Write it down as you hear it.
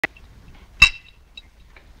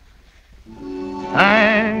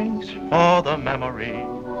memory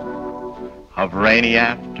of rainy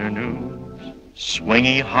afternoons,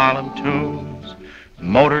 swingy Harlem tunes,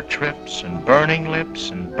 motor trips and burning lips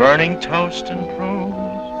and burning toast and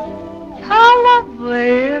prunes. How lovely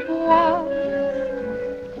it was.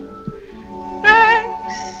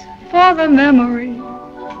 Thanks for the memory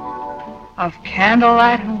of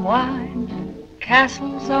candlelight and wine,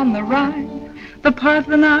 castles on the Rhine, the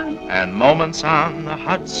Parthenon, and moments on the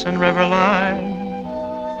Hudson River line.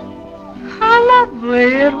 How lovely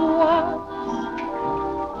it was.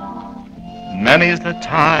 Many's the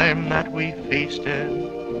time that we feasted,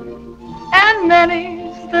 and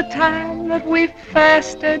many's the time that we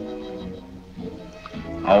fasted.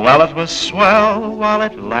 Oh, well, it was swell while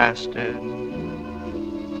it lasted.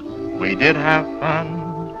 We did have fun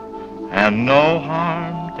and no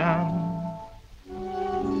harm done.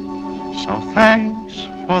 So thanks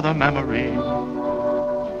for the memory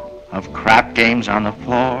of crap games on the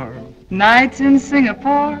floor, nights in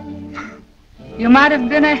Singapore. You might have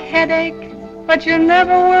been a headache, but you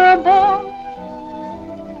never were a bore.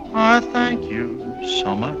 Oh, thank you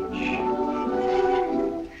so much.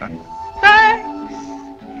 Thanks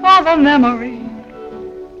for the memory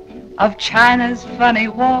of China's funny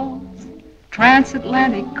walls,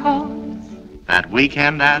 transatlantic calls, that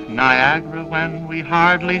weekend at Niagara when we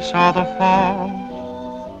hardly saw the fall.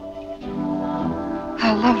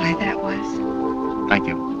 How lovely that was. Thank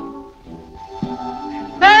you.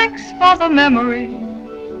 Thanks for the memory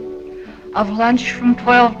of lunch from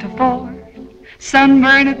 12 to 4,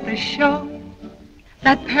 sunburn at the show,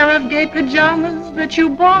 that pair of gay pajamas that you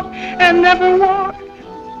bought and never wore.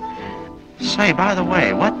 Say, by the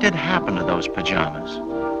way, what did happen to those pajamas?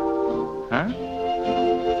 Huh?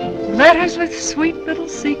 Letters with sweet little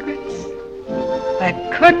secrets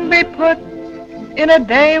that couldn't be put in a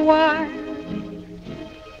day wire.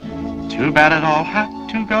 Too bad it all had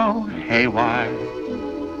to go haywire.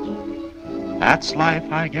 That's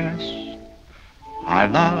life, I guess. I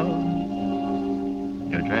love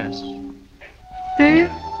your dress. Do you?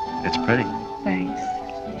 It's pretty. Thanks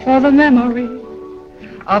for the memory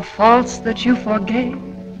of faults that you forgave,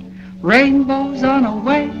 rainbows on a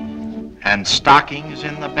wave, and stockings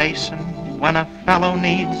in the basin when a fellow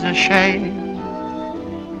needs a shave.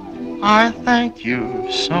 I thank you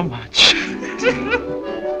so much.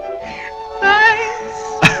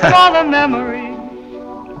 Thanks for the memory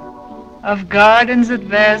of gardens at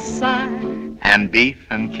Versailles, and beef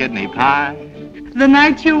and kidney pie, the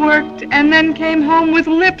night you worked and then came home with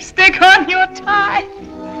lipstick on your tie.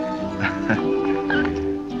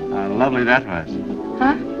 How lovely that was.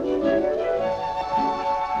 Huh?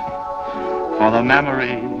 For the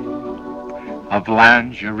memory of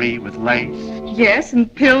lingerie with lace, Yes,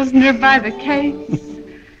 and Pilsner by the case,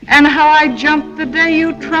 and how I jumped the day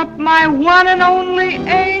you trumped my one and only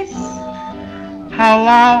ace. how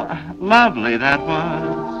lovely that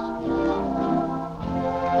was.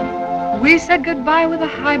 We said goodbye with a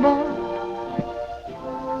highball,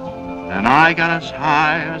 And I got as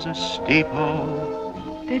high as a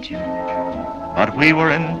steeple, did you? but we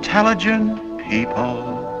were intelligent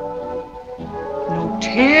people. No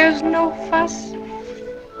tears, no fuss.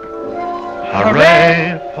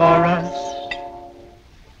 Hooray for us.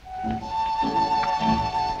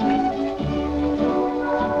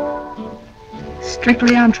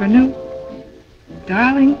 Strictly entre nous.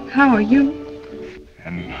 Darling, how are you?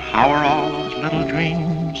 And how are all those little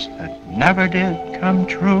dreams that never did come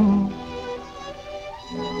true?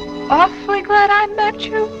 Awfully glad I met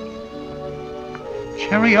you.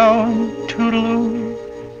 Cheerio and toodaloo.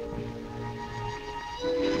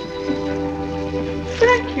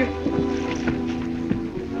 Thank you.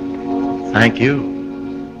 Thank you.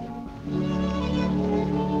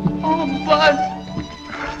 Oh, Buzz.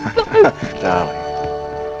 Darling,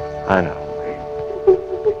 I know.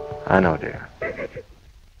 I know, dear.